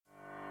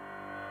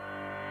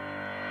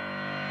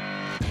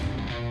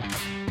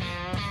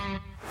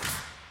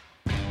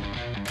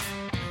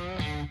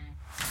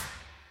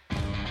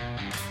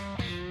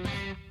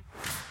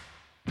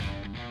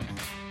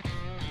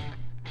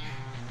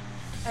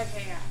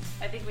Okay, yeah.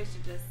 I think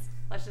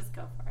let's just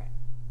go for it.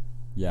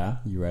 Yeah?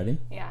 You ready?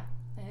 Yeah,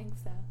 I think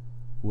so.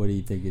 What do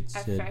you think it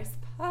Our should... first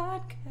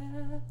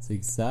podcast. It's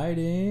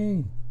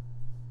exciting.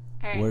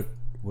 All right.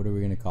 What are we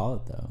going to call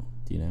it, though?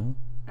 Do you know?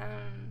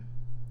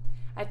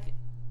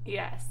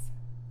 Yes.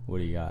 What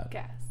do you got?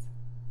 Guess.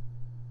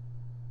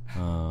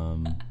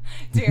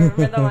 Do you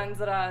remember the ones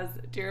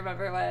do you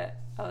remember what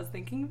I was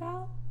thinking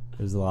about?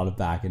 There's a lot of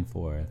back and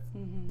forth,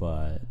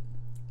 but...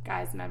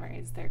 Guys'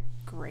 memories, they're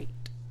great.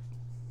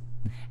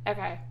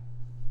 Okay.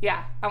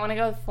 Yeah, I want to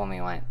go with Fool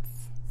Me Once.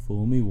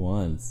 Fool me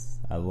once.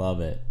 I love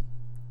it.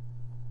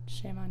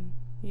 Shame on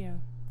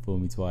you. Fool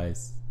me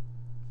twice.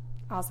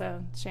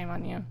 Also, shame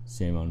on you.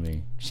 Shame on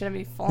me. Shouldn't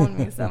be fooling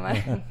me so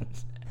much.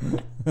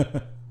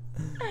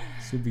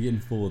 Should be getting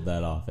fooled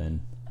that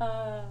often.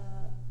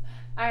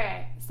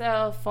 Alright,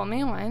 so Fool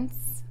Me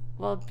Once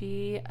will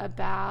be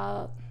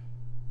about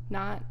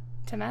not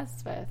to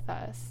mess with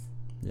us.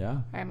 Yeah.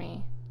 Or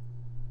me.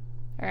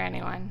 Or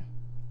anyone.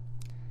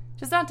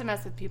 Just not to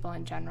mess with people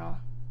in general.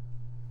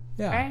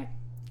 Yeah. Right?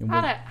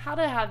 How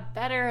to have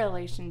better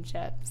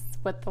relationships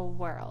with the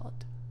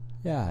world.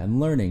 Yeah, and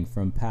learning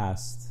from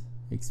past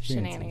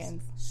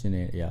experiences.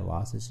 Shenanigans.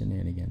 Lots of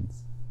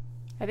shenanigans.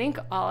 I think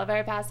all of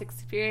our past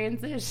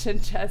experiences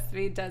should just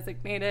be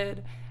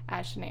designated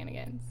as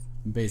shenanigans.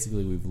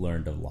 Basically, we've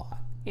learned a lot.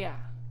 Yeah.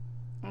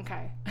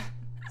 Okay.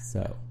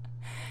 So.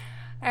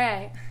 All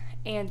right.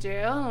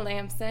 Andrew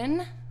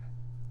Lamson.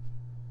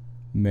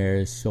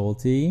 Maris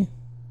Schulte.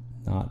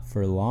 Not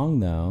for long,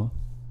 though.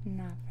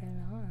 Not for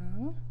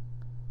long.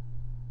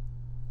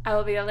 I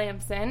will be a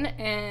Lamson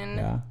in...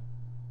 Yeah.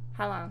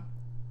 How long?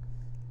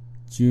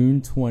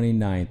 June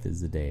 29th is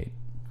the date.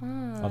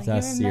 Oh, I'll have to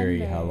ask Siri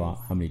how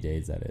many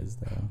days that is,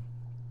 though.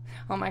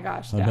 Oh my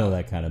gosh, I don't know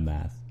that kind of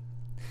math.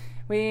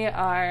 We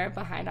are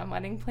behind on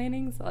wedding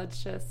planning, so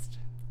let's just...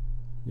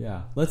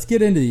 Yeah. Let's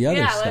get into the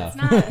other stuff.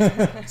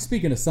 Let's not.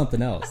 Speaking of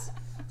something else.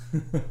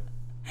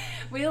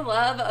 We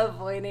love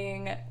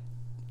avoiding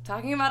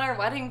talking about our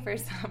wedding for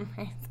some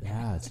reason.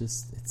 Yeah,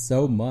 it's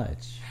so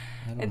much.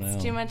 I don't know.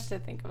 It's too much to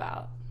think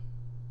about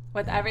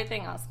with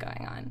everything else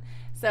going on.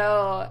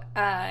 So,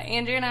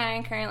 Andrew and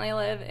I currently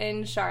live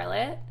in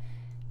Charlotte,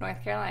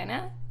 North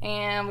Carolina,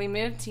 and we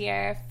moved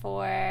here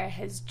for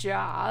his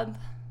job,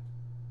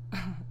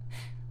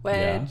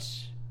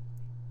 which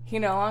he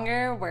no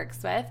longer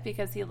works with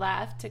because he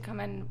left to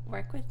come and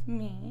work with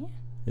me.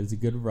 It was a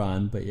good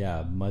run, but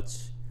yeah,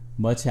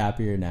 much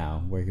happier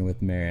now working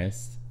with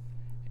Maris.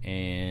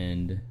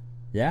 And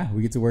yeah,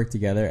 we get to work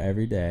together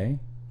every day.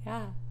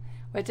 Yeah,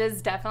 which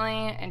is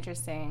definitely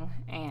interesting.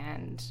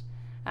 And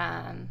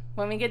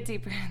when we get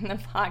deeper in the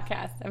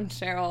podcast, I'm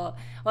sure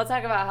we'll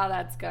talk about how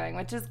that's going,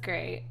 which is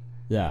great.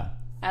 Yeah.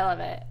 I love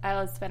it. I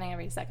love spending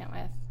every second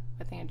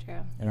with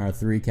Andrew. And our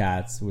 3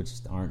 cats, which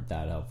aren't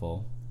that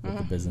helpful with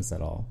the business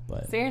at all.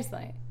 But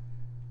seriously,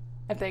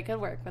 if they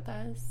could work with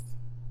us,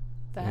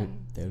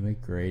 then... They would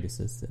make great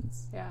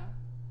assistants. Yeah.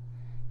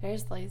 They're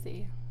just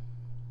lazy.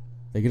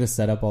 They could have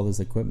set up all this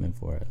equipment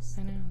for us.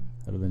 I know.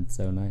 That would have been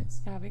so nice.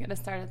 Yeah, we could have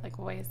started like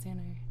way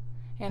sooner.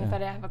 And if I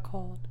didn't have a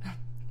cold.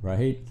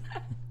 Right?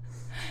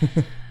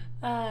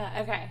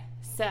 Okay,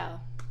 so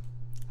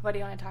what do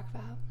you want to talk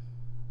about?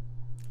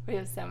 We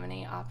have so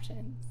many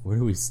options. Where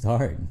do we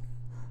start?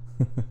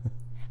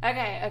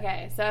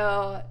 Okay.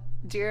 So,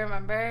 do you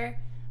remember?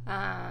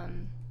 I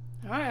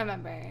don't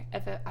remember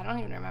I don't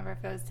even remember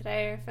if it was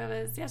today or if it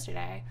was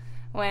yesterday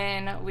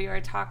when we were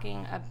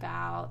talking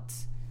about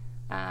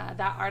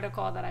that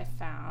article that I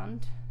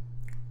found.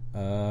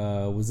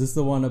 Was this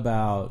the one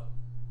about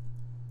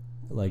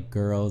like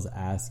girls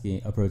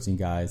approaching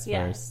guys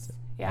first?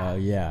 Yeah.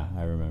 Yeah,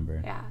 I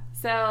remember. Yeah.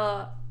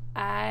 So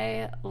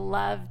I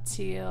love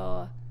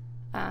to,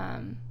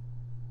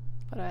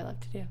 what do I love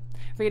to do?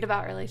 Read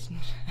about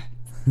relationships.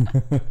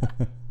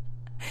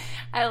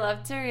 I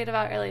love to read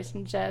about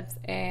relationships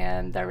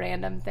and the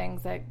random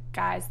things that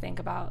guys think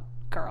about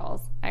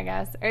girls, I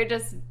guess, or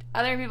just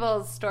other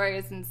people's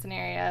stories and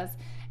scenarios.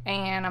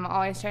 And I'm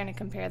always trying to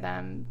compare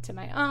them to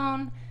my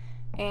own.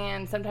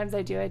 And sometimes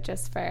I do it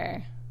just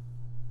for...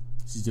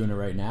 She's doing it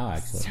right now,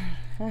 actually.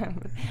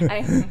 I'm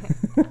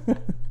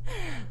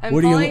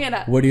pulling it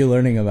up. What are you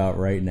learning about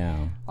right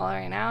now? Well,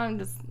 right now I'm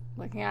just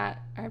looking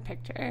at our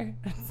picture.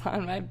 It's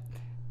on my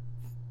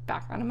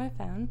background of my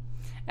phone.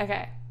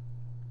 Okay.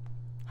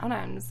 Hold on.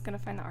 I'm just going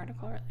to find the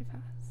article really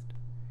fast.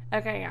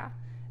 Okay, yeah.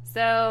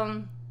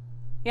 So,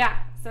 yeah.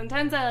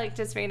 Sometimes I like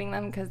just reading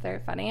them because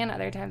they're funny, and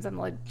other times I'm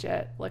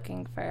legit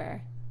looking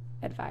for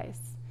advice.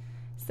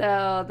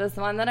 So this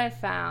one that I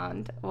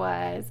found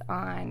was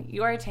on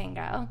Your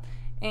Tango,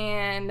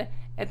 and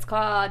it's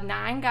called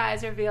 9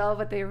 Guys Reveal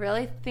What They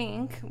Really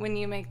Think When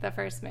You Make the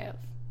First Move.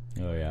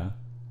 Oh, yeah?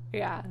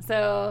 Yeah.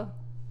 So,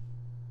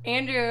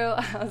 Andrew,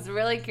 I was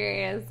really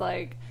curious,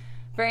 like,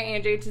 for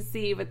Andrew to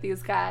see what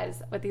these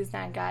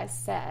 9 guys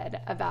said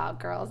about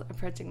girls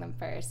approaching them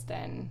first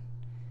and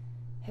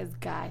his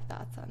guy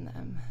thoughts on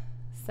them.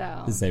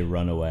 So. Did they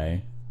run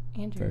away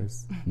Andrew.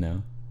 first?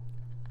 No.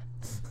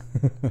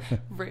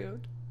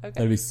 Rude. Okay.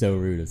 That'd be so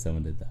rude if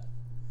someone did that.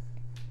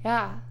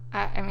 Yeah.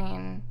 I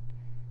mean,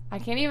 I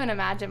can't even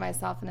imagine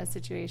myself in a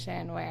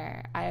situation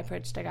where I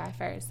approached a guy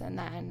first and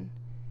then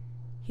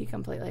he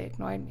completely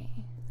ignored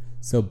me.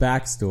 So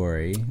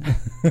backstory.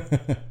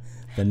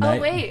 The night.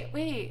 Oh,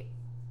 wait.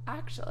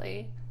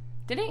 Actually,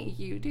 didn't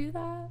you do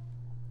that?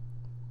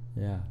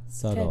 Yeah,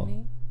 subtle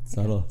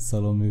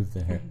move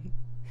there.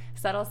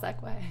 Subtle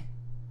segue.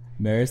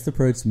 Marist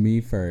approached me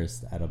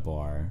first at a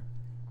bar,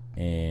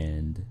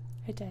 and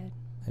I did.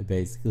 I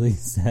basically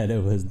said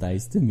it was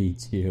nice to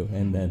meet you,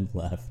 and then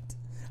left.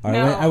 Or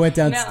No, I went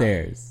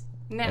downstairs.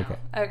 No.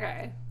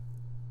 Okay.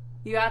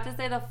 You have to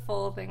say the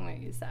full thing that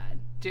you said.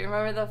 Do you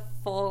remember the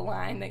full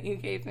line that you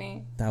gave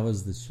me? That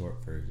was the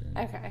short version.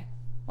 Okay.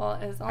 Well,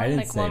 it was I only didn't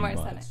like say one more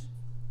much. sentence.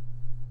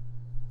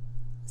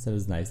 I said it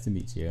was nice to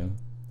meet you.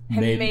 And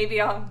maybe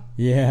I'll...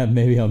 Yeah,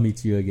 maybe I'll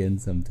meet you again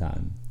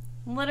sometime.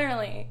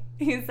 Literally.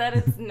 You said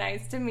it's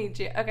nice to meet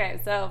you. Okay,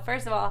 so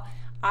first of all,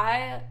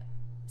 I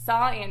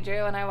saw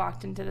Andrew when I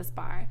walked into this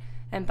bar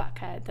in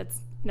Buckhead that's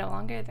no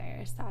longer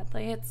there,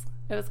 sadly. It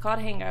was called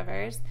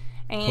Hangovers.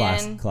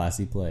 And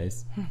classy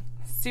place.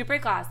 Super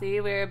classy.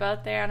 We were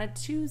both there on a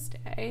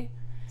Tuesday.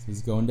 So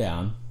it's going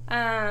down.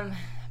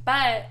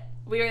 But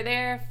we were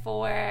there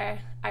for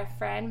our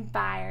friend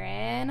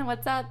Byron.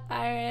 What's up,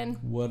 Byron?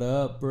 What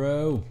up,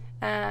 bro?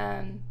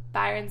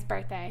 Byron's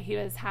birthday. He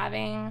was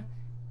having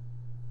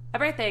a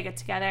birthday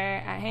get-together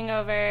at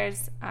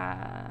Hangovers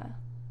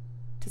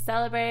to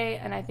celebrate,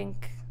 and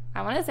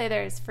I want to say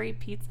there's free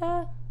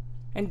pizza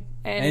and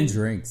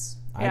drinks.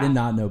 Yeah. I did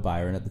not know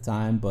Byron at the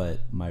time,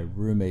 but my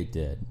roommate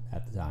did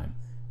at the time,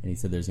 and he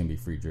said there's going to be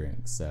free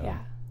drinks, so yeah.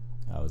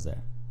 I was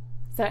there.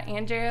 So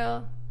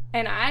Andrew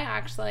and I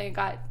actually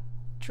got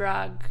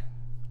drugged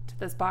to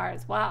this bar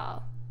as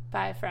well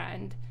by a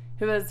friend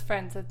who was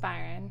friends with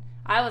Byron.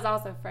 I was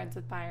also friends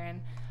with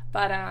Byron,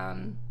 but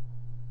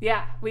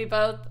yeah, we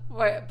both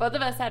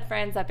of us had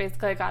friends that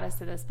basically got us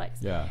to this place.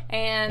 Yeah,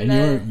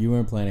 and you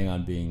weren't planning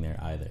on being there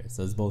either,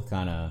 so it's both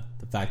kind of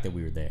the fact that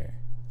we were there.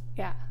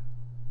 Yeah,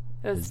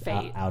 it was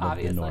fate, out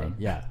obviously. Of the norm.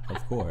 Yeah,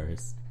 of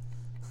course.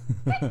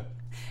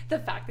 The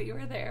fact that you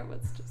were there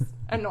was just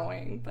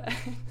annoying, but.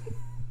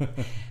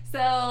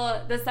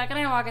 So the second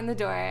I walk in the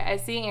door, I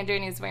see Andrew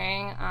and he's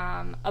wearing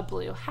a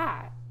blue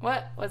hat.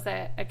 What was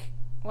it?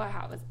 What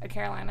hat was it? A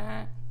Carolina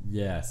hat?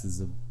 Yes,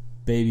 it's a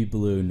baby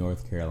blue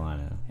North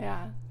Carolina.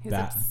 Yeah, he's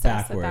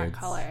obsessed with that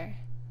color.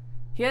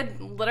 He had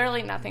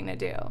literally nothing to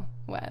do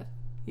with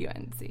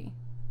UNC.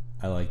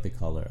 I like the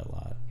color a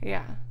lot.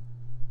 Yeah,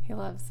 he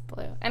loves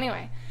blue.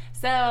 Anyway,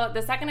 so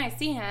the second I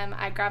see him,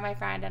 I grab my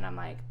friend and I'm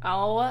like,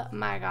 oh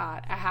my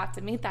God, I have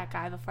to meet that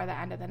guy before the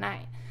end of the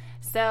night.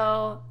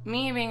 So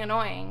me being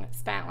annoying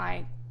spent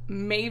like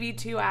maybe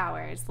 2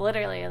 hours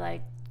literally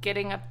like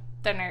getting up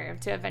the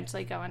nerve to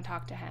eventually go and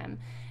talk to him.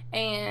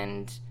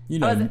 And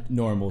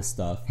normal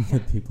stuff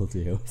that people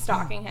do.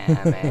 Stalking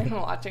him and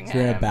watching him.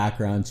 Doing a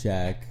background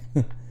check.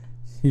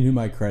 He knew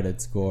my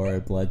credit score,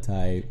 blood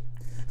type.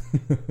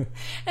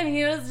 And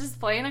he was just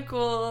playing it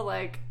cool,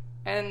 like,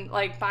 and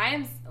like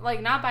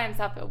not by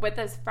himself, but with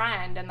his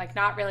friend, and like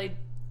not really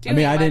doing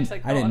much.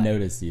 I didn't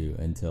notice you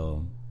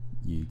until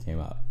you came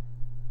up.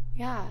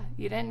 Yeah,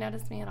 you didn't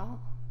notice me at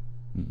all.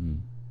 Mm-mm.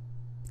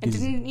 And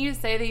didn't you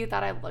say that you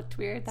thought I looked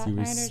weird that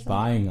night or something? You were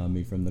spying on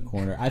me from the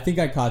corner. I think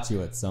I caught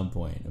you at some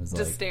point. It was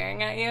just like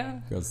staring at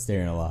you? Girl's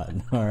staring a lot.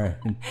 All right.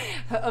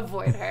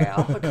 Avoid her at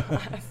all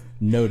costs.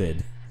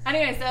 Noted.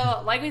 Anyway,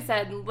 so like we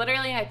said,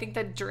 literally I think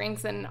the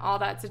drinks and all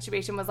that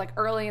situation was like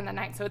early in the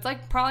night. So it's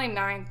like probably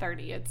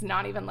 9:30. It's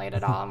not even late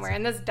at all. And we're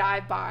in this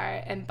dive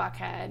bar in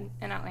Buckhead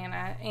in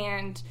Atlanta.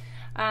 And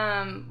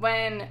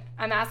when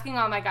I'm asking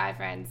all my guy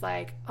friends,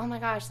 like, oh my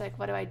gosh, like,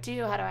 what do I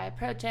do? How do I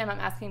approach him? I'm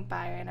asking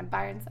Byron, and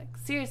Byron's like,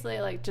 seriously,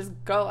 like, just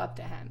go up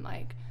to him.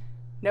 Like,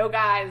 no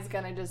guy is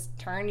going to just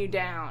turn you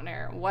down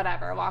or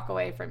whatever, walk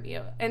away from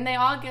you. And they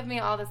all give me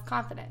all this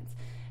confidence.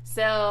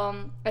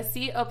 So a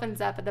seat opens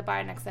up at the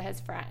bar next to his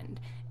friend,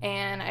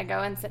 and I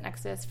go and sit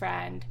next to his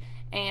friend,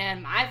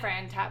 and my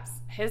friend taps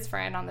his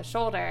friend on the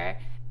shoulder.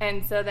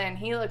 And so then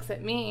he looks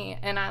at me,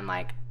 and I'm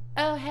like,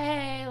 oh,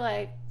 hey,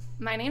 like,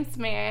 my name's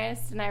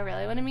Marist, and I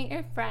really want to meet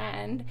your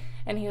friend.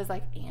 And he was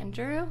like,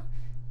 Andrew?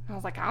 I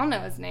was like, I don't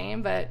know his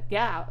name, but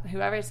yeah,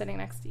 whoever's sitting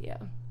next to you.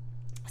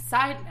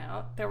 Side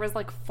note, there was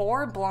like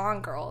 4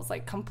 blonde girls,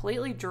 like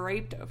completely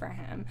draped over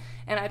him.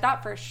 And I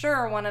thought for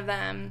sure one of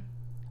them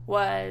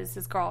was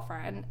his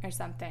girlfriend or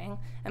something.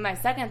 And my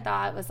second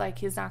thought was like,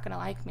 he's not going to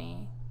like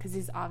me because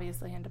he's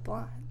obviously into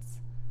blondes.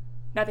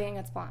 Nothing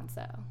against blondes,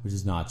 though. Which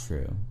is not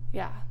true.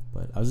 Yeah.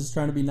 But I was just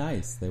trying to be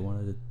nice. They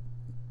wanted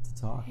to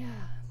talk. Yeah.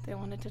 They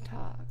wanted to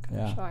talk.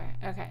 Yeah. I'm sure.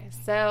 Okay.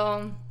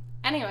 So,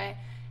 anyway,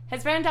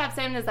 his friend taps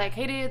him and is like,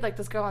 hey, dude, like,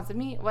 this girl wants to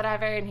meet,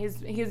 whatever. And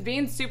he's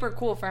being super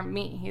cool for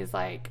me. He's,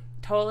 like,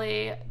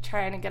 totally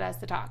trying to get us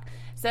to talk.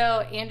 So,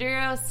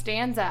 Andrew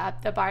stands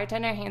up. The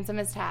bartender hands him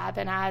his tab.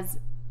 And as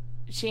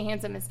she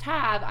hands him his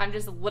tab, I'm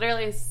just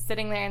literally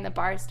sitting there in the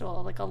bar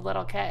stool like a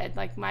little kid.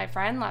 Like, my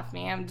friend left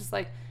me. I'm just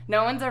like,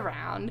 no one's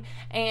around.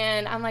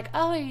 And I'm like,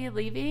 oh, are you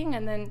leaving?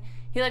 And then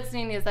he looks at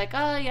me and he's like,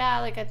 oh, yeah,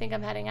 like, I think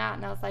I'm heading out.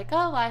 And I was like,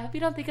 oh, well, I hope you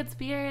don't think it's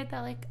weird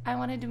that, like, I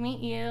wanted to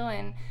meet you.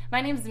 And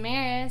my name's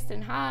Maris,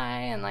 and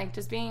hi. And, like,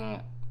 just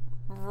being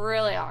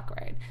really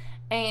awkward.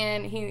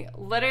 And he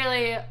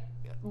literally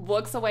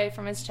looks away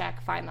from his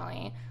check,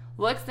 finally,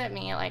 looks at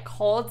me, like,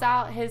 holds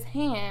out his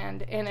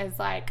hand and is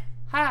like,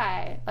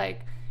 hi,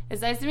 like,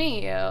 it's nice to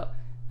meet you.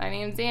 My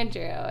name's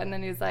Andrew. And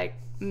then he's like,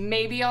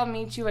 maybe I'll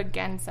meet you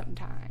again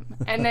sometime.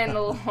 And then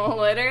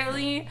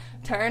literally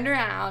turned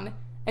around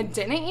and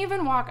didn't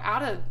even walk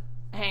out of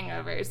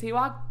Hangovers. He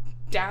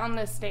walked down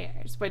the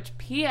stairs, which,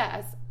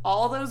 P.S.,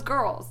 all those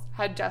girls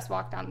had just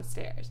walked down the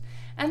stairs.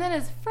 And then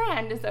his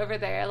friend is over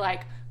there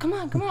like, come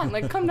on,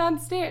 like, come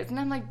downstairs. And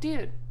I'm like,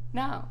 dude,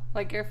 no.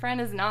 Like, your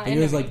friend is not I think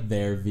it was, like,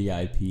 their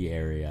VIP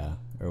area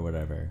or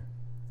whatever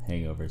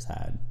Hangovers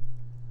had.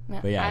 No,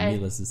 but, yeah,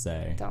 needless to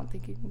say. Don't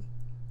think you can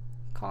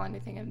call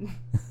anything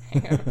a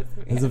Hangovers.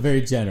 It's a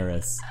very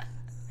generous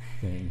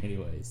thing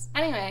anyways.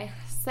 Anyway,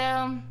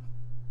 so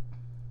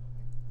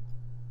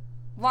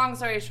long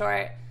story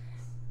short,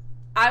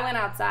 I went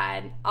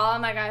outside. All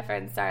of my guy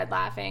friends started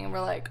laughing and were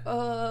like,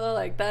 oh,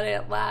 like, that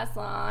didn't last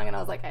long. And I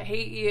was like, I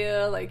hate you.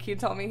 Like, he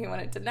told me he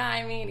wouldn't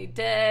deny me, and he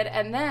did.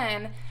 And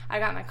then I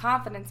got my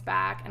confidence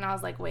back, and I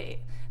was like, wait,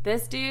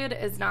 this dude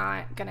is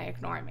not going to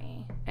ignore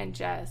me and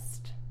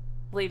just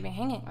leave me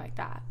hanging like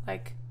that.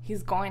 Like,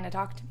 he's going to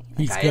talk to me. Like,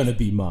 he's going to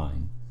be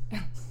mine.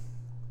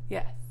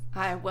 Yes,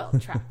 I will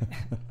try.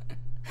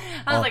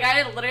 I was like,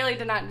 I literally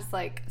did not just,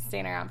 like,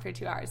 stand around for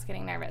 2 hours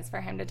getting nervous for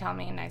him to tell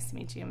me, nice to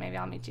meet you. Maybe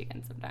I'll meet you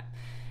again sometime.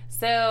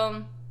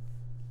 So,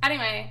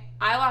 anyway,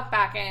 I walk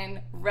back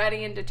in,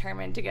 ready and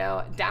determined to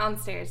go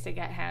downstairs to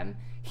get him.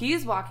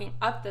 He's walking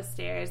up the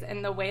stairs,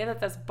 and the way that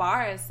this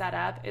bar is set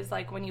up is,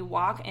 like, when you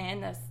walk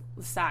in this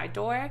side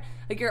door,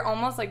 like, you're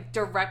almost, like,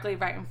 directly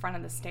right in front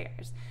of the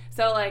stairs.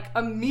 So, like,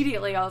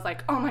 immediately I was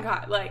like, oh, my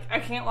God, like, I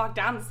can't walk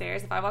down the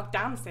stairs. If I walk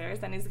down the stairs,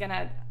 then he's going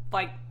to,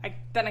 like,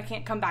 then I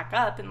can't come back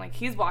up, and, like,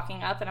 he's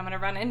walking up, and I'm going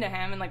to run into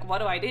him, and, like, what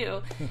do I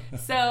do?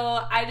 So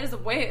I just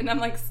wait, and I'm,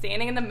 like,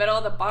 standing in the middle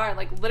of the bar.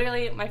 Like,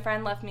 literally, my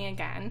friend left me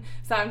again,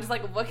 so I'm just,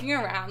 like, looking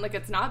around, like,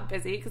 it's not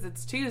busy because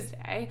it's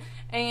Tuesday,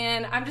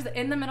 and I'm just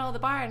in the middle of the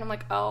bar, and I'm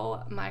like,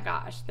 oh, my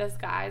gosh, this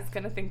guy's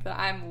going to think that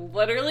I'm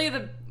literally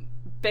the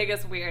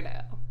biggest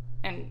weirdo,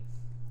 and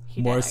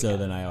he more did, so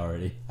than I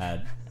already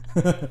had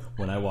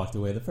when I walked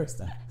away the first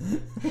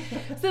time.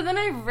 So then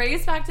I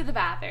race back to the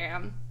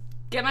bathroom,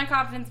 get my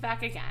confidence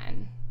back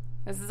again.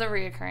 This is a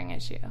reoccurring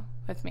issue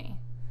with me.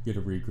 Get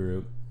a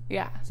regroup.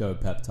 Yeah. So a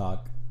pep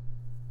talk.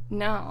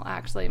 No,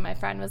 actually, my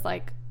friend was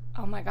like,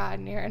 oh my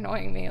God, you're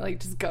annoying me. Like,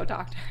 just go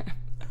talk to him.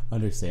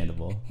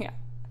 Understandable. Yeah.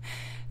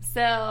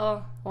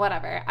 So,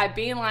 whatever. I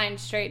beelined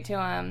straight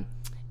to him,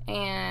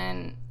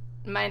 and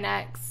my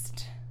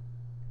next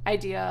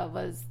idea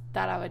was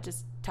that I would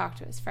just talk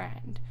to his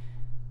friend.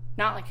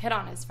 Not, like, hit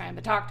on his friend,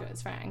 but talk to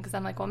his friend. Because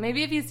I'm like, well,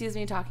 maybe if he sees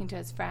me talking to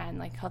his friend,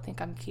 like, he'll think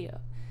I'm cute.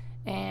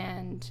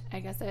 And I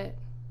guess it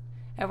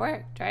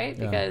worked, right?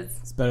 Yeah. Because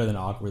it's better than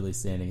awkwardly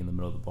standing in the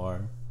middle of the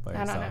bar by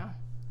yourself. I don't know.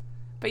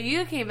 But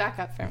you came back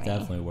up for me.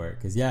 Definitely worked.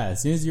 Because, yeah,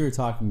 as soon as you were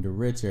talking to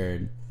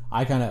Richard,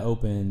 I kind of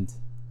opened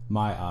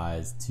my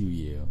eyes to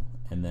you.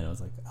 And then I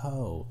was like,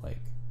 oh,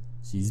 like,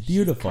 she's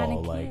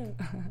beautiful. Like,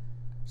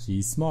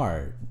 she's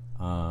smart.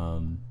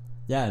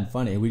 Yeah, and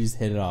funny. We just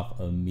hit it off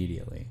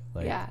immediately.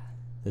 Like, yeah.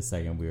 The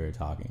second we were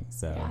talking.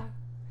 So, yeah.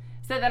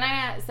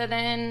 So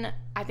then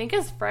I think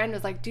his friend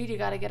was like, dude, you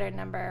got to get her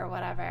number or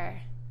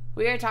whatever.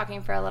 We were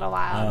talking for a little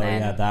while. Oh, and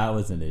then, yeah, that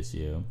was an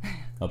issue,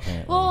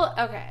 apparently. Well,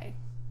 okay.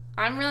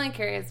 I'm really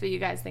curious what you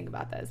guys think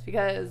about this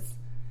because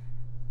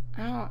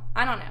I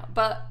don't know.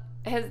 But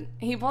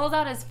he pulls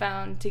out his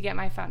phone to get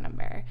my phone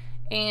number,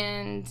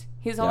 and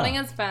he's holding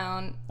his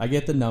phone. I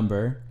get the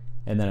number,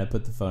 and then I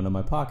put the phone in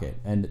my pocket,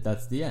 and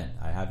that's the end.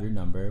 I have your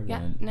number.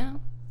 Yeah, no.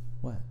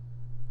 What?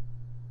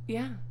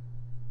 Yeah.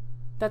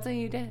 That's what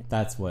you did.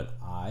 That's what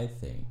I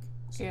think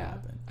should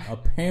happen.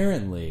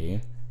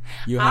 Apparently,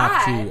 you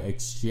have to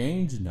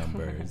exchange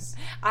numbers.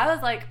 I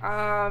was like,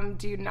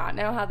 do you not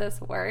know how this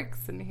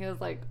works? And he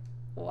was like,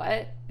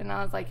 what? And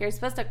I was like, you're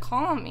supposed to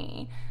call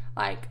me.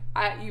 Like,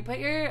 you put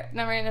your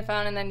number in the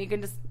phone, and then you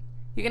can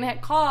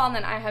hit call, and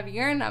then I have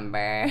your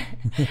number.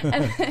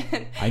 And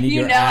then I need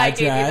your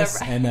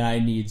address, and then I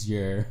need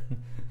your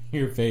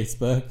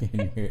Facebook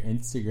and your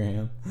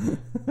Instagram.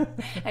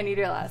 I need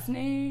your last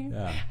name.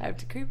 Yeah. I have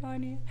to creep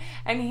on you.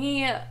 And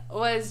he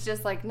was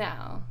just like,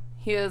 no.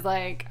 He was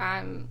like,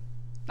 I'm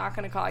not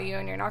going to call you,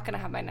 and you're not going to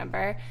have my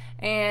number.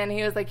 And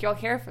he was like, you'll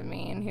hear from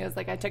me. And he was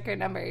like, I took your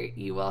number.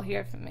 You will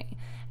hear from me.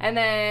 And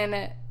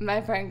then my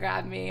friend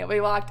grabbed me.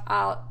 We walked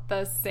out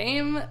the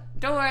same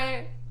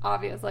door,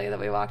 obviously, that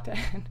we walked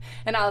in.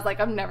 And I was like,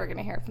 I'm never going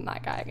to hear from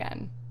that guy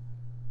again.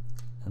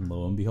 And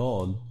lo and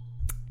behold,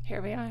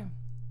 here we are.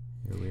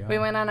 We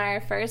went on our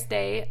first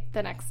date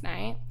the next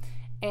night,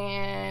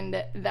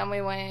 and then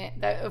we went,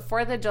 the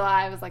 4th of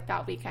July was like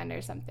that weekend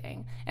or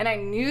something, and I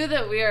knew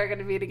that we were going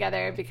to be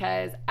together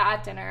because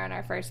at dinner on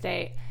our first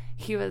date,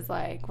 he was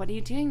like, what are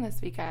you doing this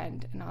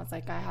weekend? And I was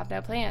like, I have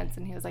no plans.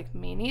 And he was like,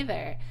 me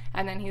neither.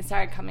 And then he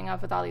started coming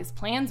up with all these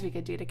plans we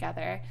could do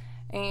together.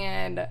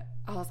 And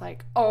I was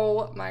like,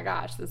 oh my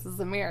gosh, this is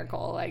a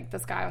miracle. Like,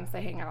 this guy wants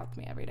to hang out with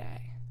me every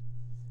day.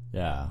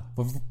 Yeah.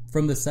 But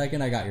from the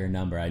second I got your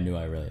number, I knew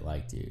I really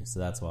liked you. So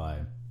that's why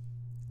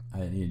I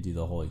didn't need to do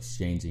the whole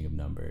exchanging of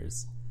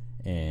numbers.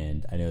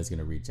 And I knew I was going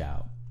to reach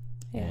out.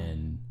 Yeah.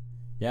 And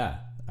yeah,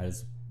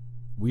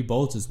 we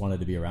both just wanted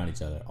to be around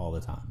each other all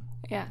the time.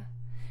 Yeah.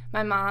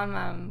 My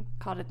mom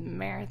called it the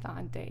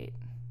marathon date.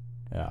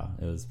 Yeah,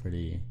 it was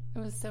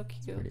so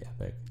cute. Pretty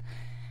epic.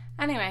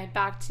 Anyway,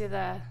 back to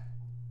the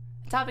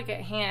topic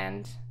at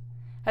hand.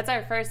 That's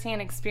our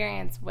first-hand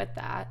experience with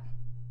that.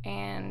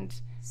 And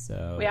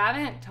so we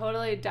haven't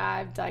totally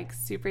dived like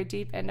super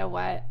deep into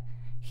what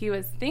he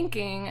was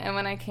thinking. And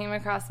when I came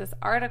across this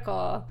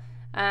article...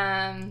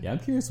 I'm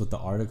curious what the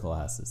article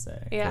has to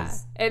say. Yeah,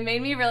 it made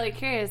me really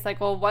curious.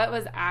 Like, well, what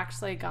was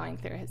actually going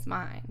through his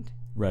mind?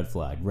 Red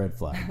flag.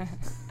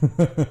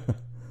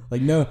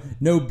 Like,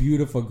 no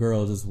beautiful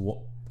girl just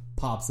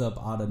pops up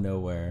out of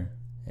nowhere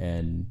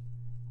and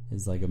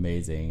is like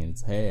amazing. And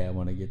it's, hey, I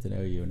want to get to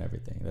know you and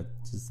everything. That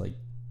just like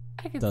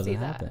doesn't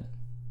happen.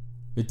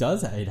 It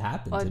does. It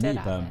happened to me,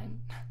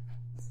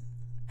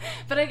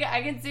 but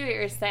I can see what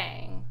you're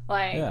saying.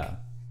 Like, yeah.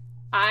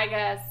 I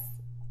guess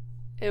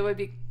it would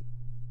be.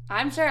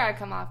 I'm sure I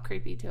come off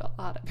creepy to a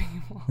lot of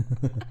people.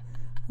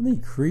 I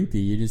mean, creepy.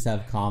 You just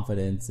have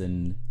confidence,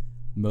 and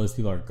most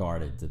people are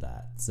guarded to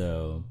that.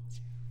 So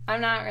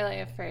I'm not really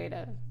afraid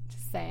of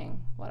just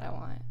saying what I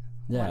want.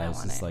 Yeah,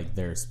 it's just like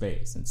their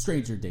space and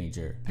stranger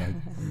danger.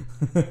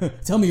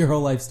 Like, tell me your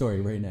whole life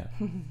story right now.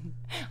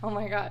 Oh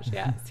my gosh,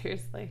 yeah,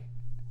 seriously.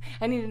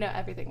 I need to know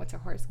everything. What's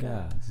your horoscope?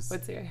 Yeah,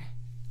 what's your...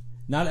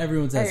 Not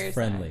everyone's as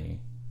friendly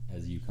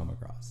as you come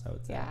across, I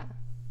would say. Yeah.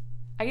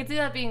 I could see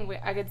that being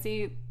weird. I could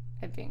see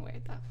it being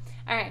weird, though.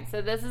 All right,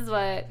 so this is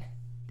what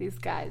these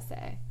guys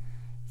say.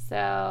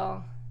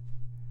 So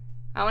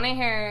I want to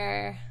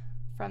hear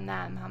from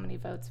them how many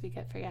votes we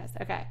get for yes.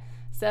 Okay,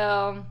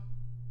 so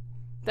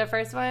the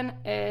first one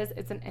is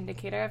it's an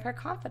indicator of her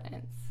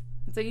confidence.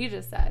 That's what you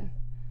just said.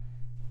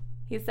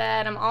 He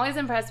said, I'm always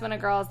impressed when a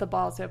girl has the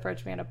balls to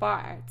approach me at a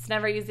bar. It's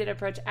never easy to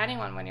approach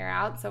anyone when you're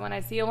out, so when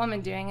I see a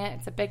woman doing it,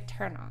 it's a big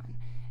turn on.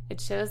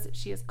 It shows that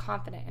she is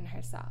confident in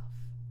herself.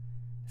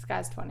 This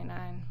guy's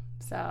 29,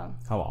 so...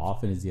 How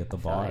often is he at the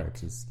bar? Like,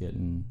 just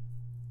getting...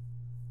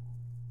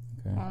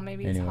 Okay. Well,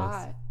 maybe he's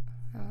hot.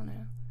 I don't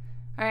know.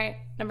 All right,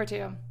 number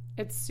 2.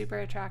 It's super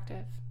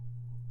attractive.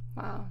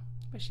 Wow,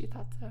 wish you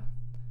thought so.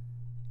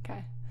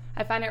 Okay.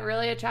 I find it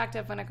really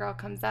attractive when a girl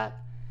comes up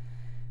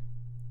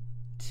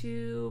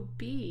to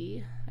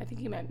be, I think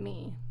he meant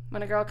me,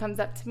 when a girl comes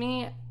up to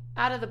me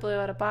out of the blue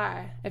at a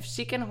bar. If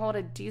she can hold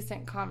a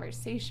decent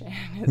conversation,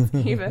 it's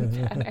even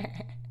better.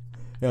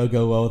 It'll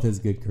go well with his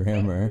good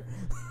grammar.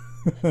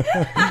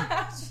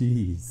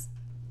 Jeez.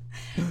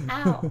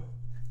 Ow.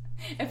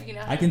 If you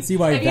know, I can see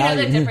why if you know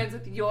the difference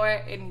with your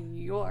and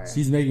your.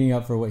 She's making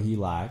up for what he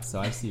lacks, so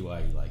I see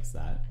why he likes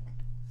that.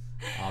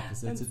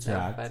 Opposites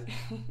attract.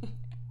 So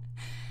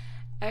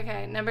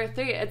okay, number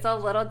 3. It's a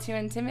little too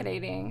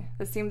intimidating.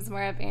 This seems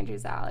more up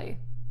Andrew's alley.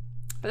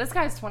 But this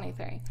guy's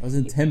 23. I was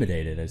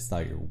intimidated. I just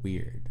thought you're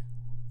weird.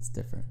 It's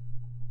different.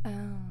 Oh.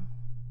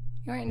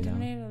 You weren't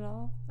intimidated at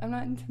all? I'm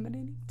not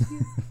intimidating to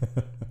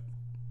you.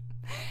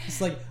 It's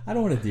like, I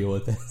don't want to deal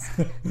with this.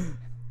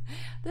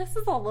 This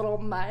is a little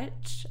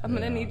much. I'm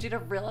going to need you to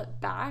reel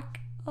it back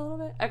a little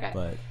bit. Okay.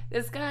 But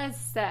this guy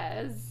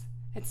says...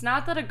 It's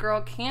not that a girl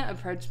can't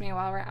approach me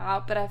while we're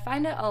out, but I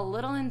find it a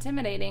little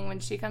intimidating when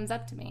she comes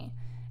up to me.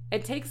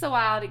 It takes a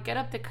while to get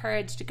up the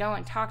courage to go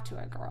and talk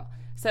to a girl.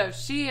 So if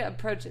she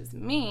approaches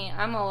me,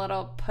 I'm a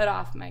little put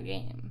off my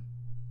game.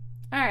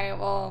 All right,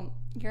 well,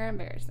 you're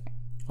embarrassing.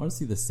 I want to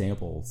see the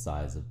sample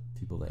size of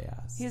people they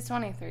asked. He's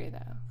 23, though.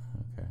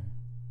 Okay.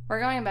 We're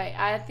going by,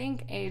 I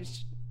think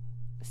age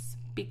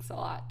speaks a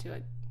lot to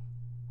it.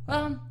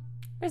 Well,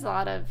 there's a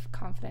lot of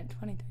confident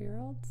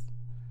 23-year-olds.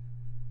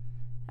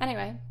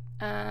 Anyway.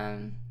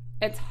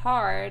 It's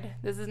hard.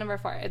 This is number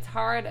 4. It's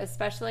hard,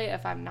 especially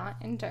if I'm not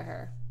into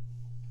her.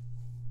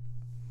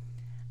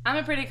 I'm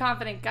a pretty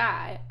confident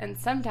guy, and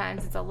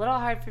sometimes it's a little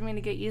hard for me to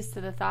get used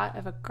to the thought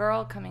of a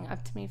girl coming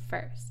up to me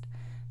first.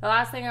 The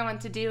last thing I want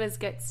to do is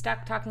get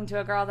stuck talking to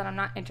a girl that I'm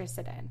not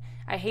interested in.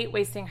 I hate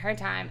wasting her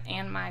time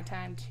and my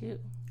time, too.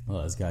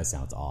 Well, this guy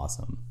sounds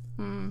awesome.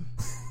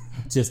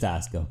 Just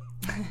ask him.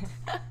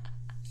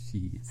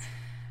 Jeez.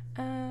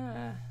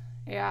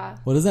 Yeah.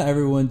 Well, doesn't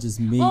everyone just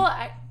meet... Well,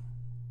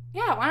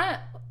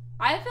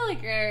 I feel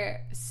like you're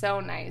so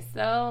nice,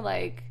 though.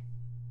 Like,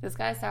 this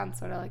guy sounds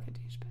sort of like a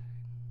douchebag.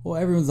 Well,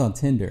 everyone's on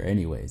Tinder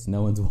anyways.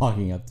 No one's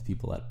walking up to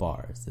people at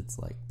bars. It's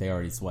like they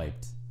already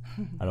swiped.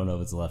 I don't know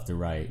if it's left or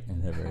right.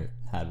 I've never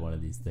had one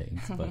of these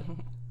things, but...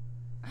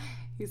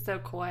 He's so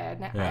coy.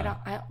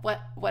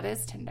 What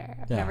is Tinder?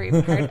 I've never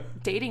even heard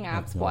dating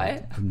apps.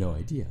 I have no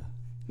idea.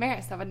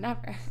 Maris, I would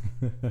never.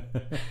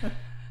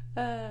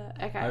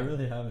 Okay. I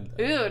really haven't.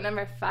 Ooh,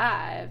 number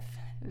 5.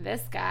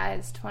 this guy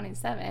is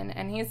 27,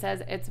 and he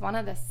says it's one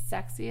of the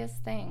sexiest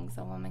things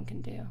a woman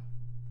can do.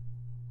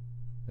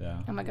 Yeah.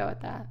 I'm going to go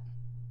with that.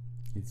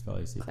 He's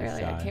probably super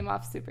Clearly, shy. I came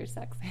off super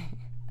sexy.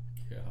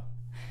 Yeah.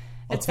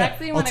 It's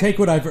sexy when I'll take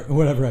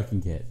whatever I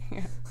can get.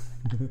 Yeah.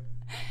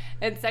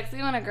 It's sexy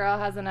when a girl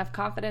has enough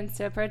confidence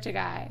to approach a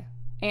guy,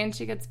 and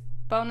she gets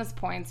bonus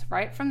points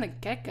right from the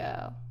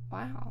get-go.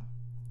 Wow.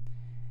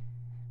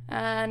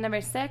 Number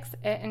 6,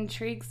 it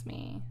intrigues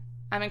me.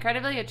 I'm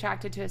incredibly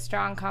attracted to a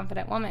strong,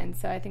 confident woman,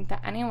 so I think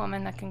that any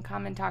woman that can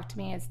come and talk to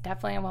me is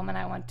definitely a woman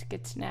I want to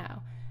get to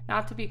know.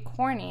 Not to be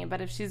corny,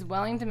 but if she's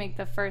willing to make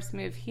the first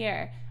move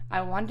here,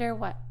 I wonder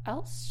what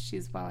else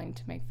she's willing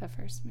to make the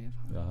first move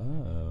on.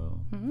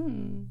 Oh.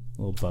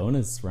 A little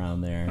bonus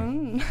round there.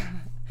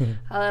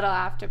 A little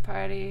after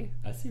party.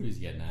 I see what he's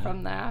getting at.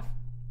 From the after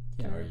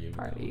Can't argue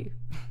party.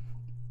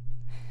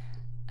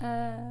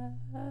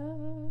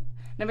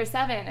 Number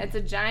 7, it's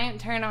a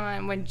giant turn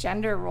on when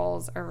gender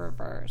roles are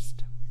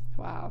reversed.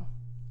 Wow.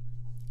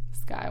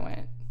 This guy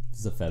went.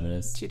 This is a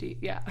feminist. Too deep.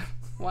 Yeah.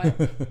 What?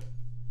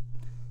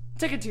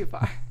 Took it too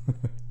far.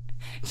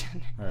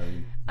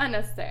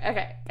 Unnecessary.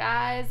 Okay,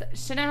 guys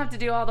shouldn't have to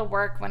do all the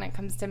work when it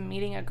comes to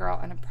meeting a girl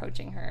and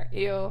approaching her.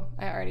 Ew,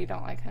 I already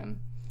don't like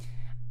him.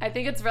 I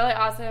think it's really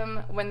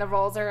awesome when the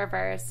roles are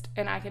reversed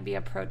and I can be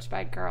approached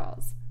by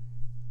girls.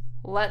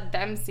 Let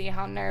them see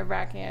how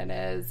nerve-wracking it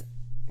is.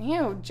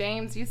 Ew,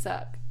 James, you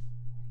suck.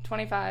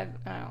 25,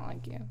 I don't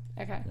like you.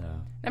 Okay. Yeah.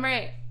 Number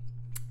 8,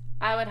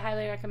 I would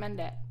highly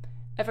recommend it.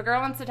 If a girl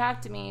wants to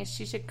talk to me,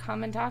 she should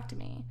come and talk to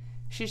me.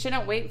 She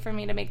shouldn't wait for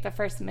me to make the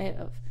first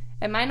move.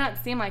 It might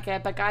not seem like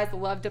it, but guys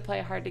love to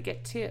play hard to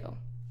get too.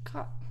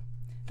 God.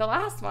 The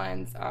last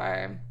ones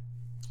are...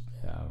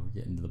 Yeah, we're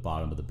getting to the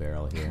bottom of the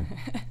barrel here.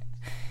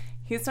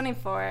 He's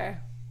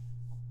 24.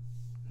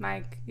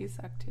 Mike, you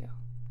suck too.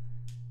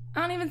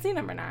 I don't even see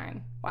number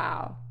 9.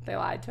 Wow, they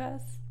lied to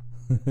us.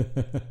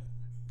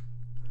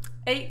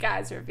 8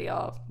 guys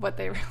reveal what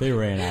they really... They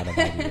ran out of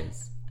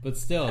ideas. But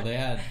still, they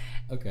had...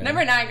 Okay.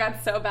 Number 9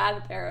 got so bad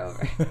that they're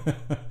over.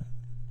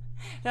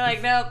 They're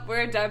like, nope,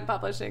 we're done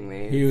publishing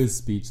these. He was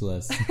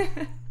speechless.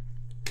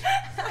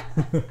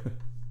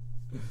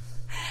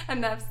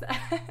 Enough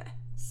said.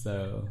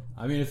 So,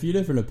 I mean, a few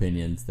different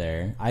opinions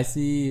there. I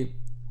see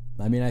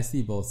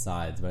both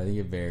sides, but I think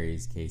it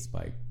varies case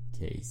by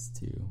case,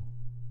 too.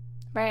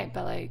 Right,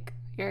 but, like,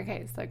 your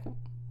case, like,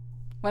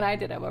 when I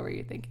did it, what were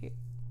you thinking?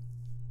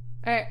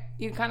 Or,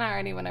 you kind of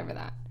already went over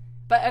that.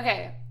 But,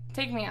 okay,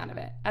 take me out of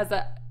it. Has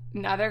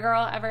another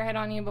girl ever hit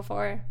on you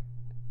before?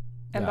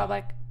 In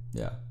public?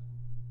 Yeah.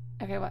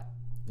 Okay, what?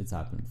 It's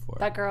happened before.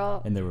 That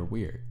girl... And they were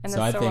weird. In so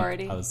the I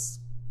sorority? think I was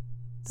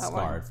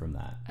scarred from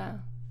that. Oh.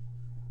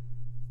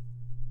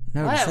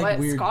 No, what? just like What?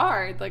 weird...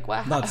 Scarred? Like,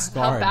 what? Not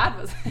scarred. How bad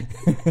was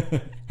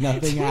it?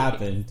 Nothing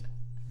happened.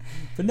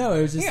 But no,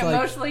 it was just like...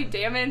 emotionally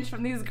damaged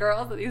from these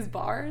girls at these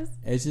bars?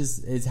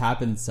 It's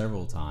happened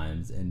several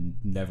times and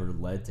never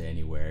led to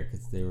anywhere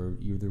because they were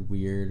either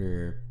weird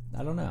or...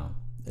 I don't know.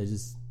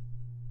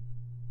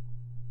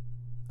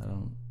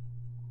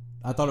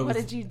 I thought it was what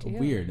did you do?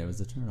 weird and it was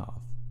a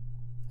turnoff.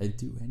 I didn't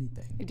do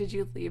anything. Did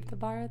you leave the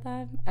bar with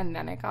them? And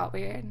then it got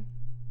weird?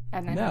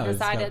 And then No, you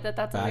decided that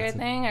that's a weird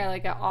thing? Or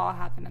like it all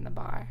happened in the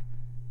bar?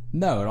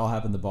 No, it all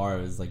happened in the bar.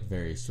 It was like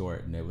very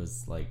short and it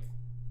was like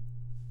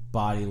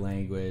body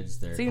language,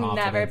 their So you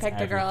confidence, never picked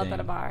everything. a girl up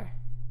at a bar?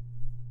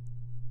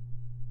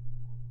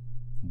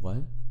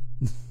 What?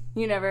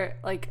 You never,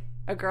 like,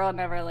 a girl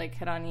never, like,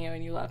 hit on you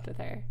and you left with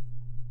her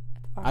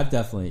at the bar? I've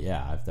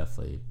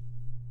definitely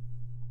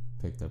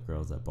picked up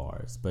girls at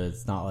bars, but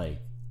it's not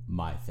like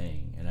my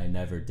thing, and I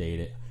never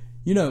dated.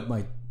 You know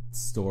my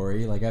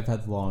story, like I've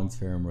had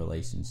long-term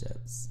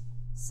relationships,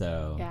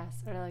 so yeah,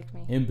 sort of like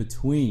me. In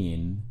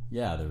between,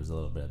 yeah, there was a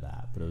little bit of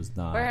that, but it was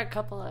not. We're a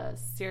couple of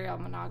serial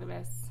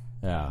monogamous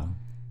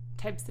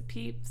types of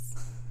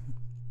peeps.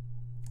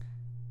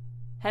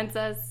 Hence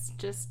us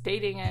just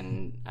dating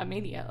and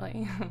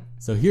immediately.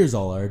 So here's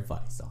all our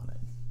advice on it.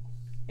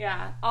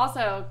 Yeah.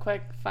 Also,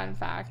 quick fun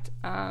fact.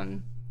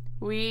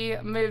 We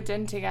moved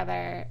in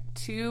together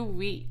 2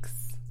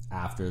 weeks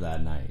after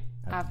that night.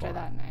 After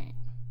that night.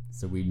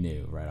 So we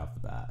knew right off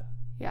the bat.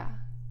 Yeah.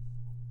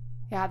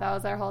 Yeah, that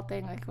was our whole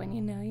thing. Like, when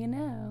you know, you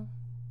know.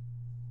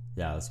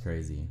 Yeah, it was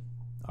crazy.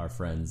 Our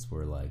friends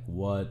were like,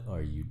 what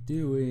are you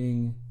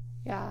doing?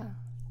 Yeah.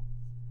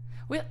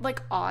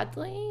 Like,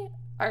 oddly,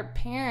 our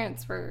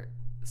parents were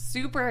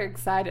super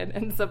excited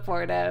and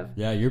supportive.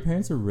 Yeah, your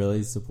parents are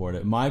really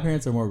supportive. My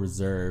parents are more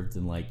reserved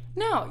and like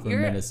from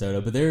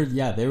Minnesota, but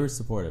they were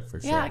supportive for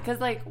sure. Yeah, because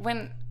like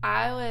when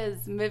I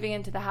was moving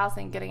into the house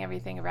and getting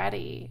everything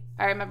ready,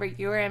 I remember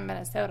you were in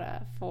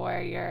Minnesota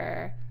for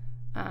your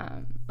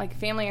like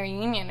family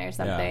reunion or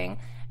something,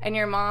 and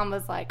your mom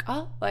was like,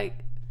 "Oh,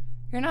 like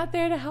you're not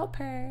there to help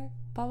her,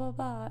 blah blah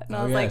blah," and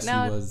I was like,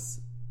 "No." She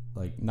was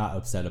like not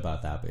upset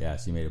about that, but yeah,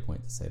 she made a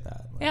point to say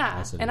that. Like,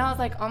 yeah, and I was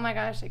like, "Oh my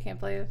gosh, I can't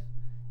believe."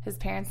 His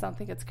parents don't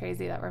think it's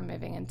crazy that we're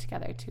moving in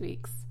together 2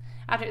 weeks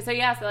after. So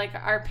yeah, so like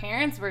our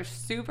parents were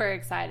super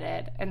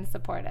excited and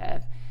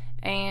supportive,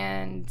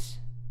 and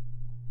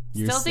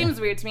Still seems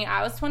weird to me.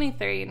 I was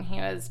 23 and he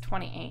was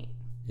 28.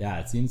 Yeah,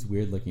 it seems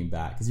weird looking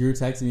back because you were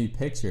texting me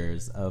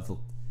pictures of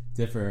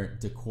different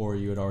decor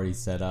you had already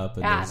set up,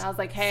 and and I was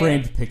like, "Hey,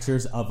 framed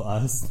pictures of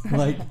us."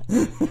 Like,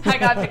 I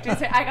got pictures.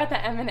 I got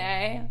the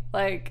M&A.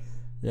 Like,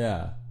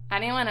 yeah.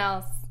 Anyone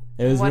else?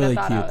 It was really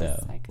cute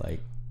though.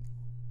 Like,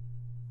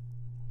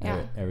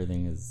 yeah,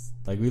 everything is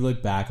like we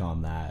look back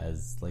on that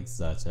as like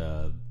such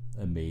a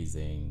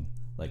amazing,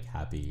 like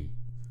happy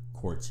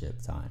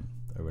courtship time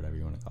or whatever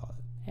you want to call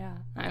it. Yeah,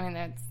 I mean,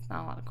 it's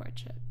not a lot of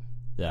courtship.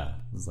 Yeah,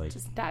 it was like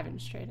just diving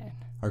straight in.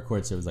 Our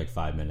courtship was like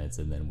 5 minutes,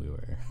 and then we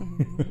were.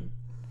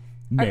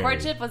 Our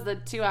courtship was the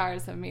 2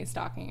 hours of me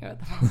stalking you at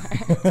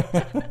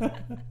the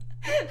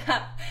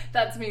bar.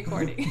 That's me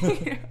courting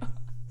you.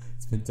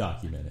 It's been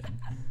documented.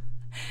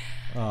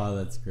 Oh,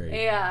 that's great.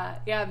 Yeah.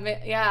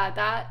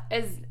 That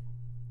is,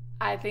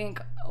 I think,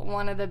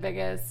 one of the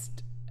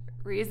biggest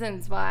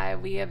reasons why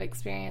we have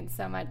experienced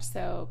so much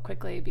so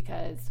quickly,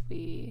 because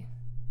we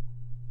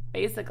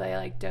basically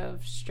like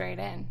dove straight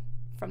in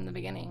from the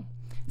beginning.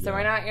 So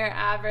we're not your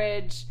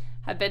average,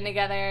 have been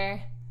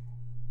together,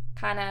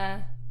 kind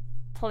of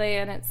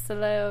playing it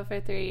slow for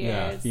 3 years.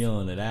 Yeah,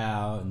 feeling it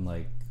out, and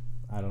like,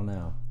 I don't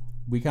know.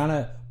 We kind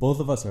of,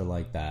 both of us are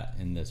like that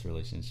in this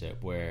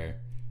relationship, where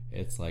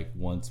it's like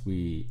once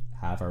we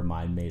have our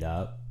mind made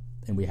up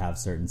and we have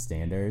certain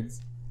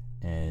standards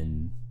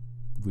and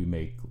we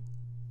make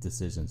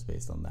decisions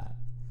based on that.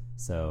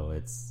 So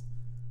it's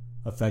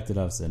affected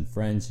us in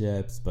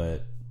friendships,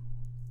 but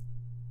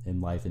in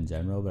life in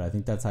general. But I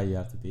think that's how you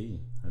have to be.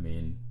 I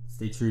mean,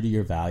 stay true to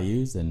your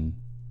values, and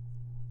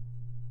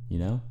you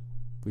know,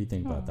 what do you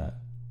think about that?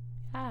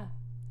 Yeah,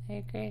 I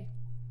agree.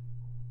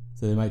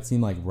 So they might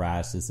seem like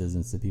rash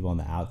decisions to people on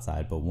the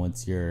outside, but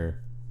once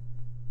you're,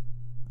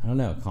 I don't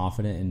know,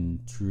 confident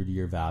and true to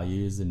your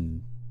values,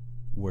 and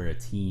we're a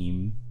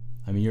team,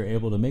 I mean, you're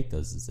able to make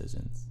those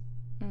decisions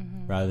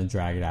rather than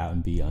drag it out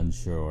and be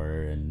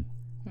unsure and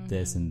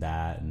this and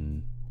that,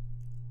 and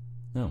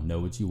know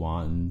what you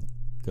want and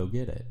go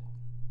get it.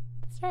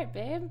 That's right,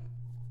 babe.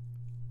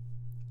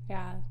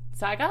 Yeah.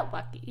 So I got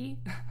lucky.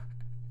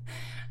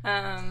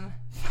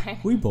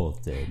 We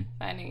both did.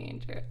 Finding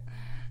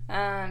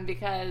Andrew.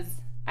 Because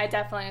I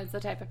definitely was the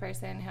type of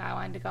person who I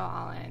wanted to go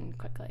all in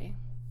quickly.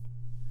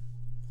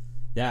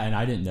 Yeah, and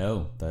I didn't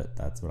know that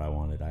that's what I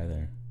wanted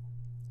either.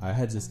 I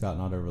had just gotten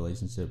out of a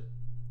relationship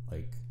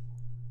like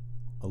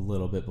a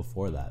little bit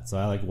before that, so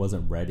I like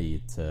wasn't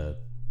ready to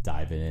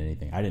dive into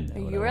anything. I didn't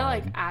know. You were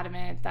like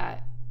adamant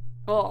that.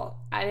 Well,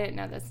 I didn't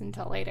know this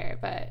until later,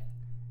 but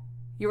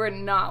you were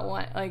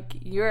not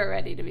you were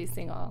ready to be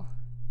single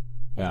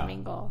and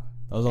mingle.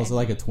 I was also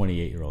like a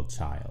 28-year-old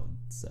child,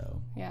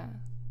 so yeah,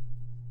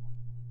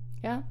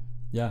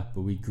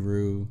 but we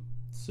grew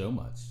so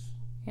much.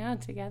 Yeah,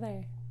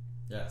 together.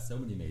 Yeah, so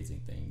many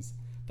amazing things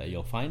that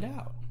you'll find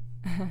out.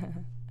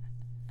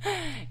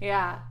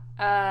 Yeah,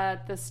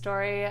 the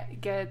story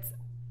gets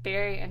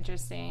very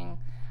interesting.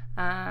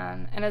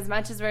 And as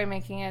much as we're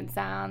making it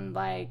sound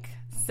like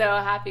so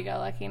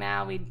happy-go-lucky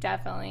now, we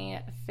definitely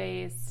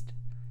faced,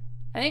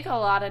 I think, a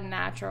lot of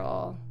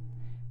natural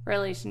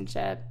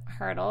relationship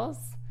hurdles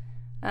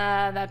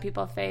that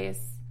people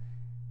face.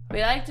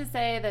 We like to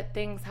say that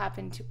things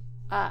happen to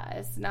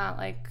us, not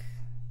like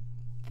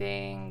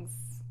things,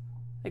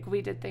 like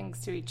we did things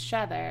to each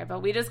other,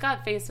 but we just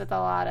got faced with a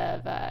lot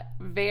of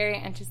very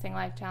interesting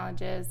life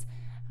challenges,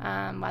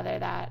 whether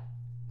that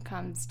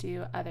comes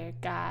to other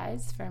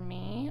guys for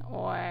me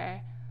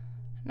or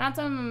not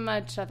so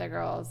much other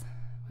girls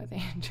with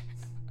Andrew.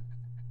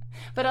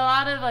 But a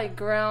lot of like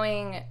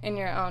growing in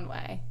your own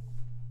way.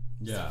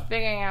 Yeah.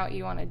 Figuring out what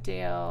you want to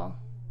do.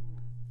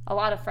 A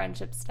lot of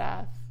friendship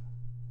stuff.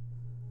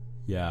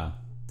 Yeah,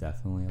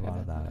 definitely a lot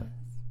of that.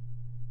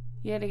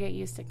 You had to get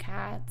used to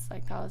cats.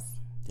 Like that was...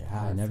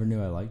 Yeah, I never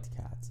knew I liked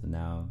cats, and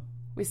now...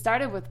 We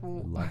started with... I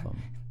love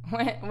them.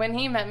 When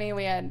he met me,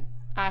 I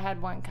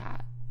had one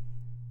cat.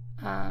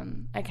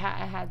 A cat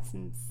I had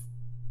since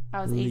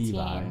I was 18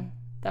 Levi.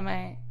 that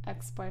my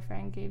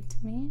ex-boyfriend gave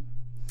to me,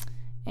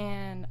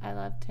 and I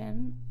loved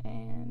him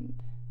and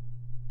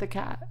the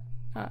cat,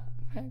 not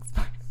my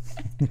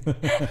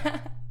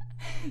ex-boyfriend.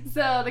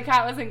 So the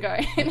cat wasn't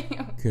going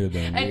anywhere. Could have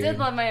been weird. I did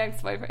love my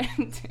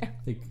ex-boyfriend too.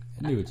 I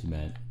knew what you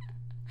meant.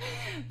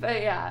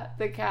 But yeah,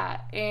 the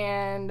cat.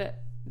 And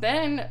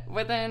then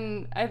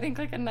within, I think,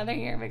 like another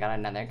year, we got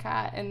another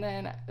cat. And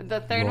then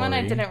the third one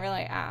I didn't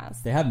really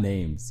ask. They have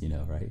names,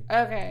 right?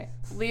 Okay.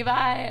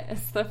 Levi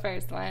is the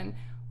first one.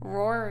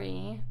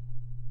 Rory,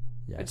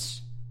 Yes.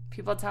 which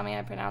people tell me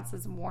I pronounce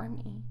as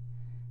Wormy.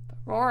 But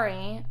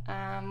Rory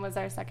was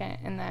our second.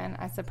 And then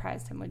I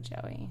surprised him with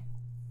Joey,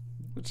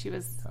 which he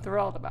was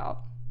thrilled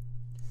about.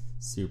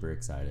 Super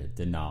excited.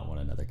 Did not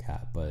want another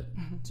cat, but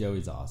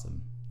Joey's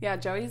awesome. Yeah,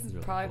 Joey's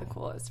really probably cool. the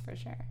coolest for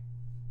sure.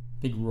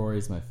 I think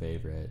Rory's my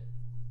favorite.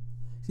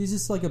 He's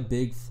just like a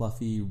big,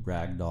 fluffy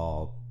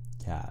ragdoll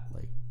cat.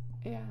 Like,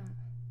 Yeah.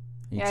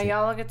 he Yeah,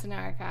 y'all will get to know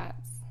our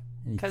cats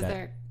and he because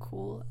they're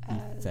cool he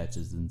as...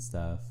 fetches and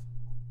stuff.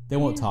 They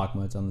won't talk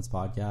much on this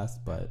podcast,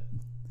 but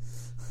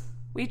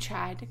we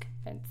tried to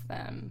convince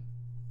them,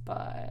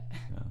 but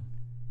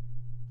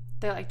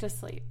they like to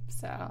sleep,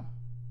 so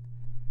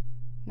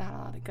not a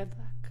lot of good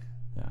luck.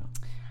 Yeah.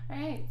 All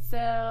right,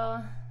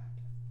 so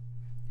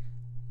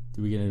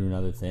do we get into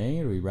another thing,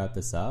 or do we wrap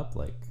this up?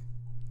 Like,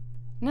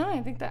 no,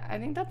 I think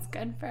that's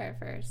good for our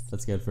first.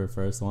 That's good for a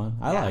first one.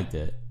 I liked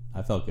it.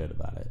 I felt good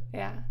about it.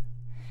 Yeah.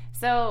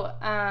 So,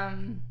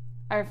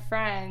 our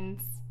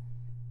friends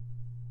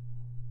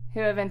who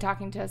have been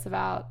talking to us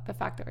about the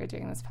fact that we're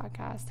doing this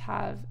podcast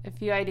have a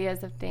few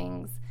ideas of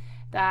things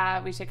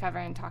that we should cover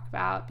and talk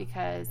about,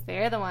 because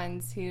they're the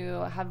ones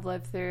who have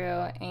lived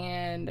through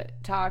and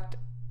talked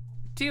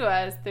to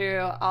us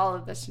through all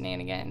of the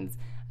shenanigans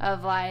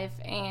of life.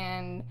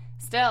 And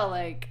still,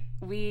 like,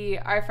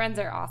 our friends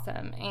are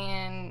awesome,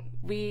 and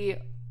we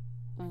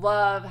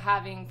love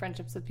having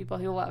friendships with people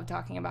who love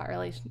talking about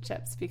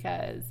relationships,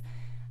 because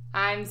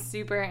I'm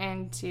super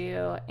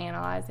into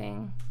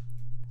analyzing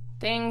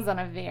things on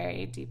a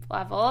very deep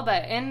level,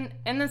 but in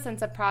the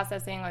sense of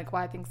processing, like,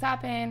 why things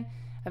happen,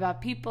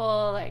 about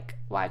people, like,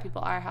 why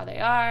people are how they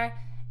are.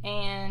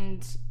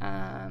 And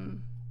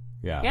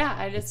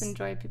I just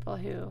enjoy people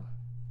who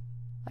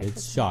like,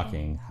 it's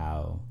shocking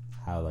how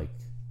like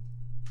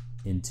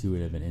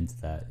intuitive and into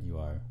that you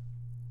are.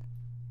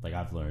 Like,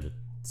 I've learned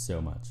so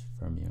much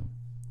from you.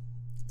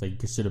 It's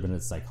like you should have been a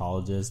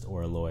psychologist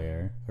or a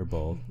lawyer or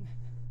both.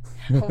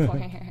 A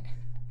lawyer.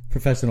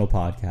 Professional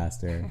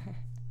podcaster.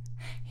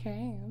 Here I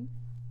am.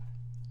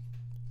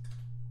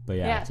 But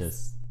yeah,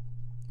 just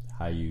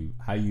how you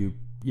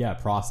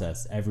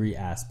process every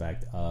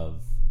aspect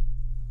of,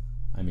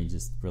 I mean,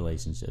 just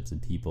relationships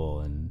and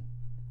people and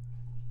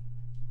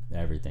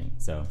everything.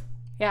 So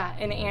yeah,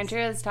 and Andrew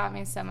has taught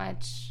me so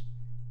much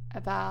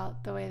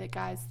about the way that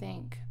guys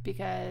think,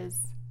 because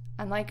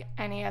unlike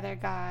any other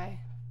guy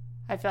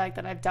I feel like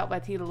that I've dealt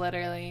with, he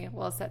literally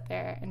will sit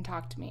there and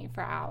talk to me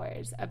for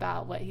hours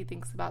about what he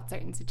thinks about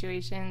certain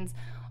situations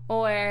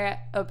or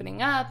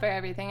opening up or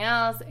everything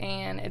else.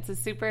 And it's a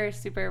super,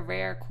 super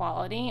rare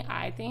quality,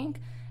 I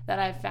think, that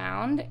I've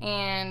found.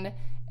 And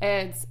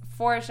it's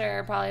for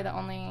sure probably the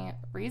only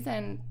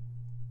reason,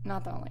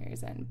 not the only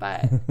reason,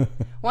 but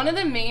one of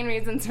the main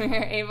reasons we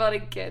were able to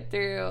get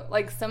through,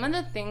 like, some of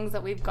the things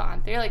that we've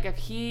gone through. Like, if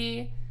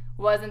he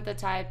wasn't the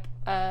type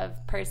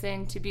of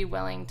person to be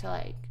willing to,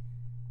 like,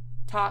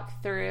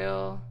 talk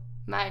through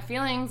my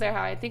feelings or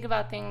how I think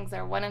about things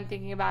or what I'm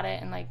thinking about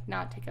it and, like,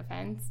 not take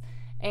offense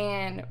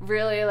and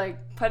really,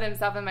 like, put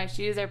himself in my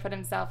shoes or put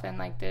himself in,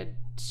 like, the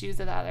shoes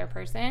of the other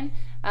person,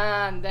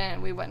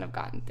 then we wouldn't have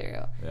gotten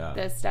through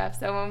this stuff.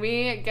 So when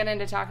we get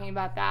into talking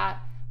about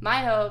that,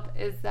 my hope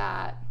is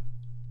that,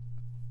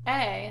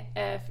 A,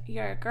 if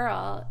you're a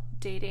girl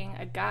dating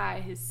a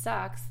guy who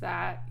sucks,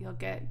 that you'll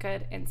get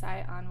good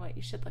insight on what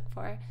you should look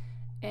for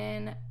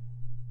in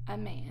a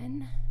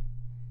man.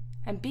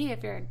 And B,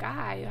 if you're a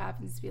guy who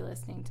happens to be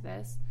listening to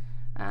this,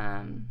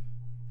 I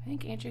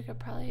think Andrew could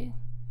probably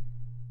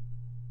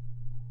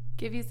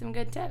give you some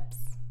good tips.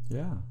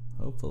 Yeah,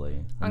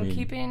 hopefully. On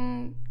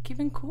keeping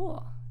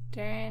cool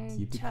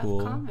during tough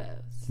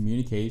combos.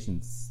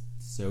 Communication's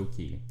so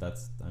key.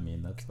 That's what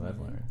I've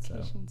learned.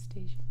 Communication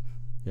station.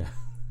 Yeah.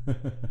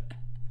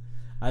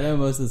 I know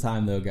most of the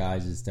time, though,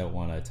 guys just don't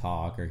want to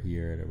talk or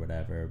hear it or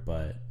whatever,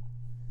 but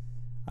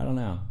I don't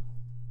know.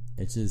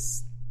 It's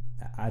just,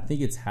 I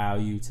think it's how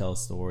you tell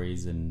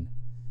stories and,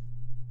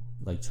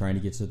 like, trying to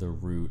get to the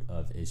root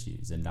of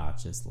issues and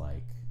not just,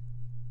 like,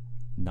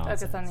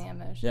 nonsense. Focus on the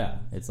emotion. Yeah,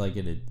 it's like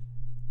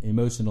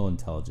emotional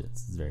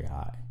intelligence is very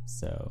high.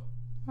 So,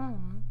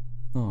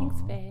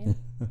 thanks, babe.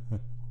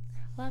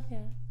 Love you.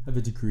 I have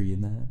a degree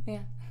in that.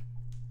 Yeah,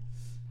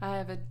 I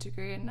have a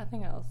degree in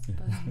nothing else,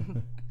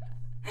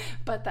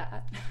 but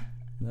that.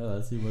 No,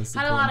 that's the most important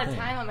I had a lot of thing.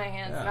 time on my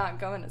hands not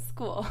going to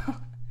school.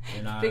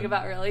 And think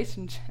about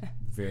relationships.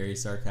 Very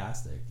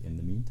sarcastic in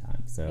the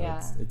meantime,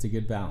 so it's a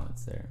good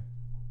balance there.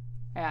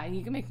 Yeah,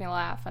 you can make me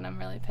laugh when I'm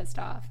really pissed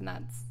off, and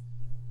that's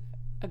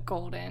a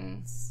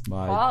golden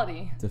my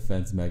quality.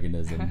 Defense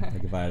mechanism.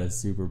 Like, if I had a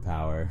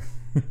superpower,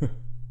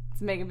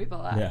 it's making people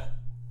laugh.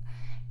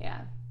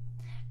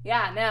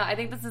 Yeah, no, I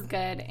think this is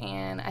good.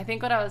 And I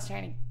think what I was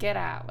trying to get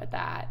at with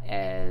that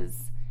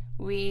is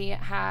we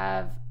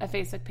have a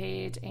Facebook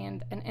page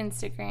and an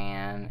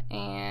Instagram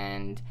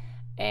and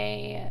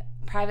a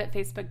private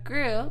Facebook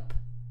group.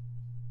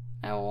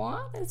 I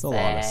want to say a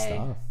lot of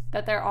stuff.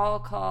 That they're all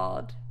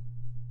called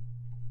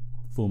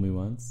Fool Me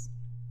Once.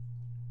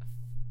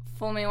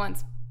 Fool Me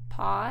Once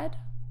Pod.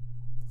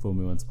 Fool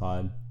Me Once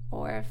Pod.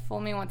 Or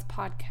Fool Me Once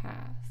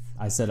Podcast.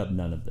 I set up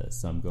none of this,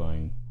 so I'm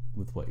going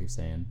with what you're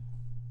saying.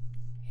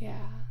 Yeah.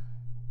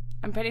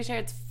 I'm pretty sure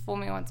it's Fool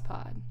Me Once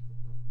Pod.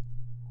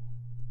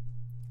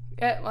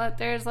 Well,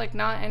 there's, like,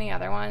 not any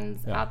other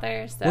ones out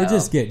there, so we're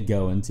just getting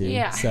going too.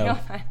 Yeah, so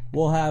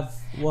we'll have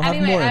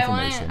anyway, more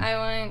information. I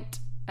want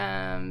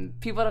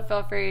people to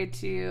feel free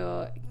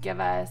to give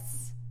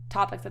us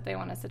topics that they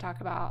want us to talk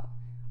about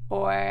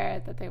or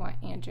that they want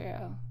Andrew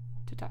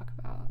to talk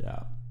about.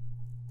 Yeah.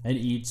 And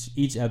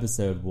each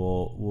episode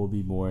will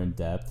be more in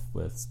depth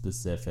with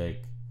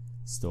specific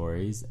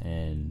stories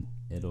and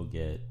it'll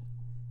get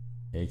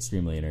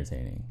extremely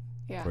entertaining.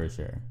 Yeah. For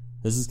sure.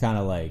 This is kind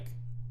of like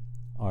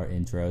our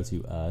intro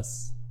to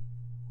us.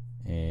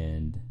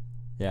 And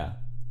yeah,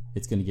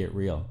 it's going to get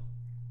real.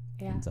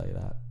 Yeah. I can tell you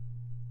that.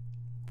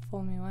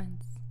 Fool me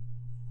once.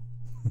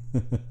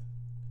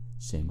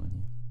 Shame on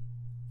you.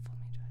 Fool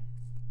me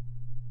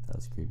twice. That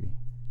was creepy.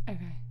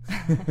 Okay.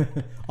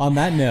 On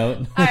that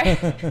note. All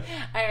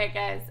right,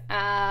 guys.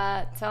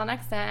 Till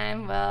next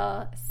time.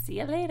 We'll see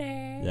you later.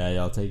 Yeah,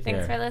 y'all take care.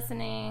 Thanks for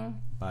listening.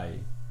 Bye.